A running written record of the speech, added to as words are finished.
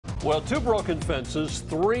Well, two broken fences,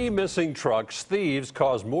 three missing trucks. Thieves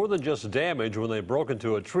caused more than just damage when they broke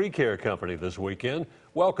into a tree care company this weekend.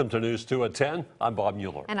 Welcome to News 2 at 10. I'm Bob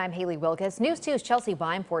Mueller. And I'm Haley Wilkes. News 2's Chelsea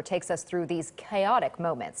Bimeford takes us through these chaotic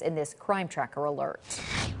moments in this crime tracker alert.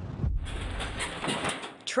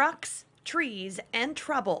 Trucks, trees, and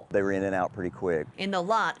trouble. They were in and out pretty quick. In the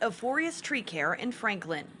lot of Foriest Tree Care in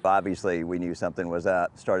Franklin. Obviously, we knew something was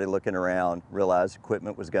up. Started looking around, realized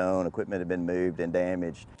equipment was gone, equipment had been moved and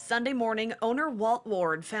damaged. Sunday morning, owner Walt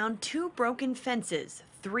Ward found two broken fences,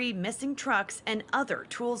 three missing trucks, and other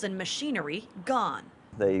tools and machinery gone.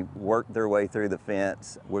 They worked their way through the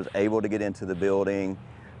fence, was able to get into the building,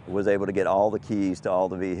 was able to get all the keys to all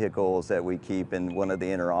the vehicles that we keep in one of the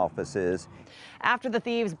inner offices. After the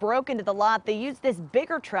thieves broke into the lot, they used this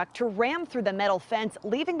bigger truck to ram through the metal fence,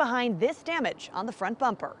 leaving behind this damage on the front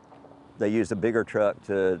bumper. They used a bigger truck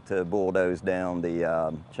to bulldoze down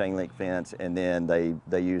the chain link fence, and then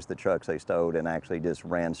they used the trucks they stowed and actually just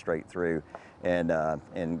ran straight through and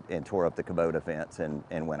tore up the Kubota fence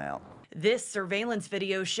and went out. This surveillance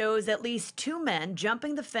video shows at least two men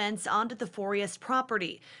jumping the fence onto the Foriest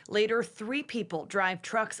property. Later, three people drive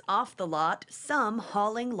trucks off the lot, some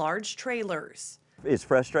hauling large trailers. It's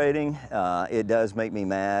frustrating. It does make me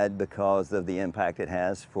mad because of the impact it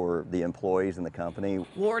has for the employees and the company.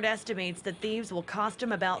 Ward estimates that thieves will cost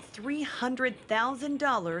him about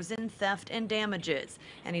 $300,000 in theft and damages,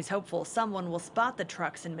 and he's hopeful someone will spot the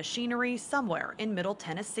trucks and machinery somewhere in Middle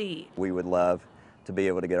Tennessee. We would love to be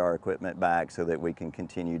able to get our equipment back so that we can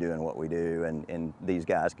continue doing what we do, and these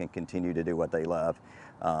guys can continue to do what they love.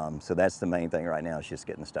 So that's the main thing right now, is just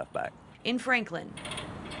getting the stuff back. In Franklin,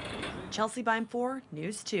 Chelsea Bimeford,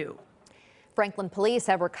 News 2. Franklin police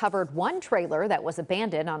have recovered one trailer that was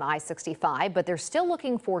abandoned on I-65, but they're still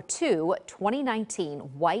looking for two 2019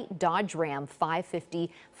 white Dodge Ram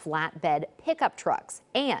 550 flatbed pickup trucks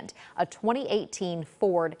and a 2018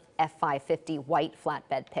 Ford F550 white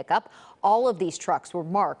flatbed pickup. All of these trucks were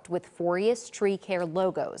marked with Foriest Tree Care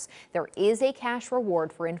logos. There is a cash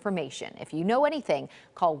reward for information. If you know anything,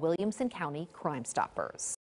 call Williamson County Crime Stoppers.